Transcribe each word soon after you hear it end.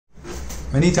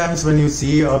Many times when you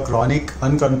see a chronic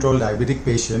uncontrolled diabetic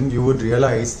patient, you would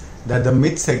realize that the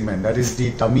mid segment, that is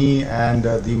the tummy and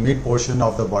the mid portion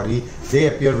of the body, they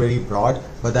appear very broad,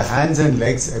 but the hands and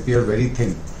legs appear very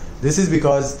thin. This is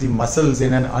because the muscles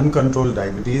in an uncontrolled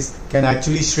diabetes can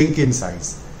actually shrink in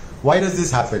size. Why does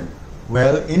this happen?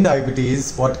 Well, in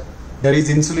diabetes, there is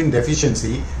insulin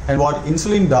deficiency, and what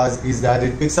insulin does is that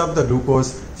it picks up the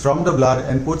glucose from the blood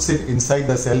and puts it inside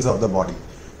the cells of the body.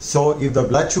 So if the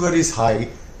blood sugar is high,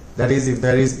 that is if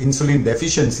there is insulin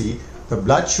deficiency, the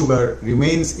blood sugar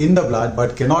remains in the blood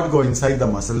but cannot go inside the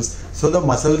muscles, so the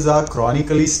muscles are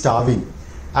chronically starving.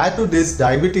 Add to this,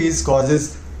 diabetes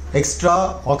causes extra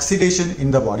oxidation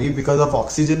in the body because of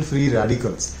oxygen-free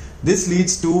radicals. This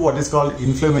leads to what is called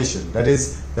inflammation, that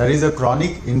is, there is a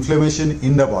chronic inflammation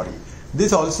in the body.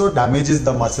 This also damages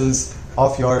the muscles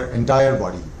of your entire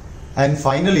body. And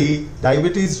finally,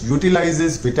 diabetes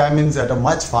utilizes vitamins at a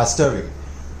much faster rate,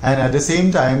 and at the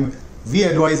same time we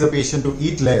advise a patient to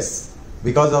eat less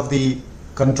because of the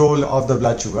control of the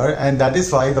blood sugar, and that is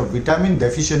why the vitamin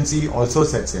deficiency also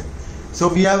sets in. So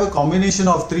we have a combination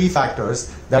of three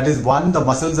factors. That is, one, the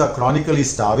muscles are chronically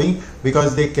starving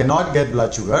because they cannot get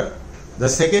blood sugar. The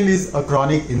second is a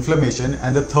chronic inflammation,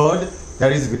 and the third,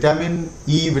 there is vitamin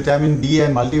E, vitamin D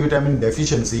and multivitamin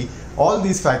deficiency. All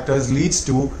these factors leads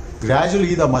to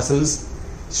gradually the muscles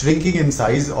shrinking in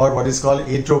size, or what is called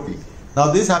atrophy.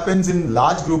 Now this happens in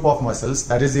large group of muscles,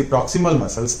 that is the proximal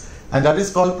muscles, and that is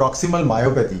called proximal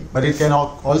myopathy, but it can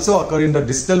also occur in the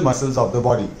distal muscles of the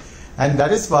body, and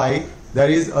that is why there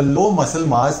is a low muscle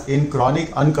mass in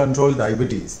chronic uncontrolled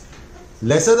diabetes.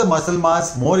 Lesser the muscle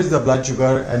mass, more is the blood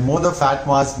sugar, and more the fat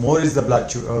mass, more is the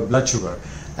blood sugar.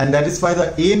 And that is why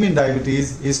the aim in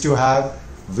diabetes is to have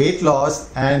weight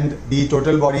loss and the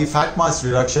total body fat mass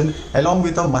reduction along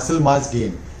with a muscle mass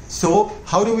gain. So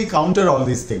how do we counter all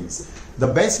these things? The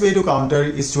best way to counter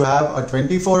is to have a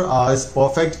 24 hours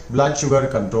perfect blood sugar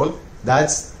control.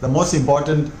 That's the most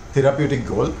important therapeutic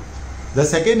goal. The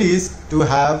second is to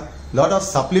have lot of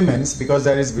supplements because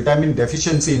there is vitamin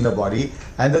deficiency in the body,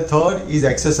 and the third is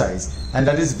exercise, and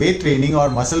that is weight training or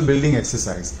muscle building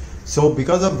exercise. So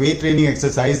because of weight training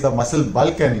exercise, the muscle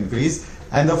bulk can increase,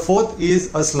 and the fourth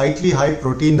is a slightly high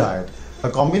protein diet. A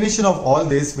combination of all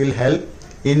this will help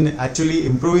in actually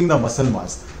improving the muscle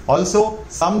mass. Also,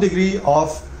 some degree of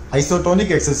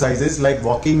isotonic exercises like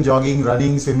walking, jogging,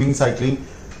 running, swimming, cycling,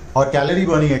 or calorie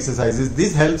burning exercises,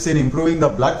 this helps in improving the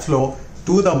blood flow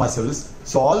to the muscles.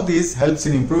 So all this helps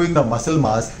in improving the muscle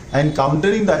mass and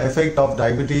countering the effect of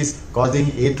diabetes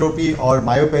causing atrophy or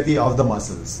myopathy of the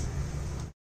muscles.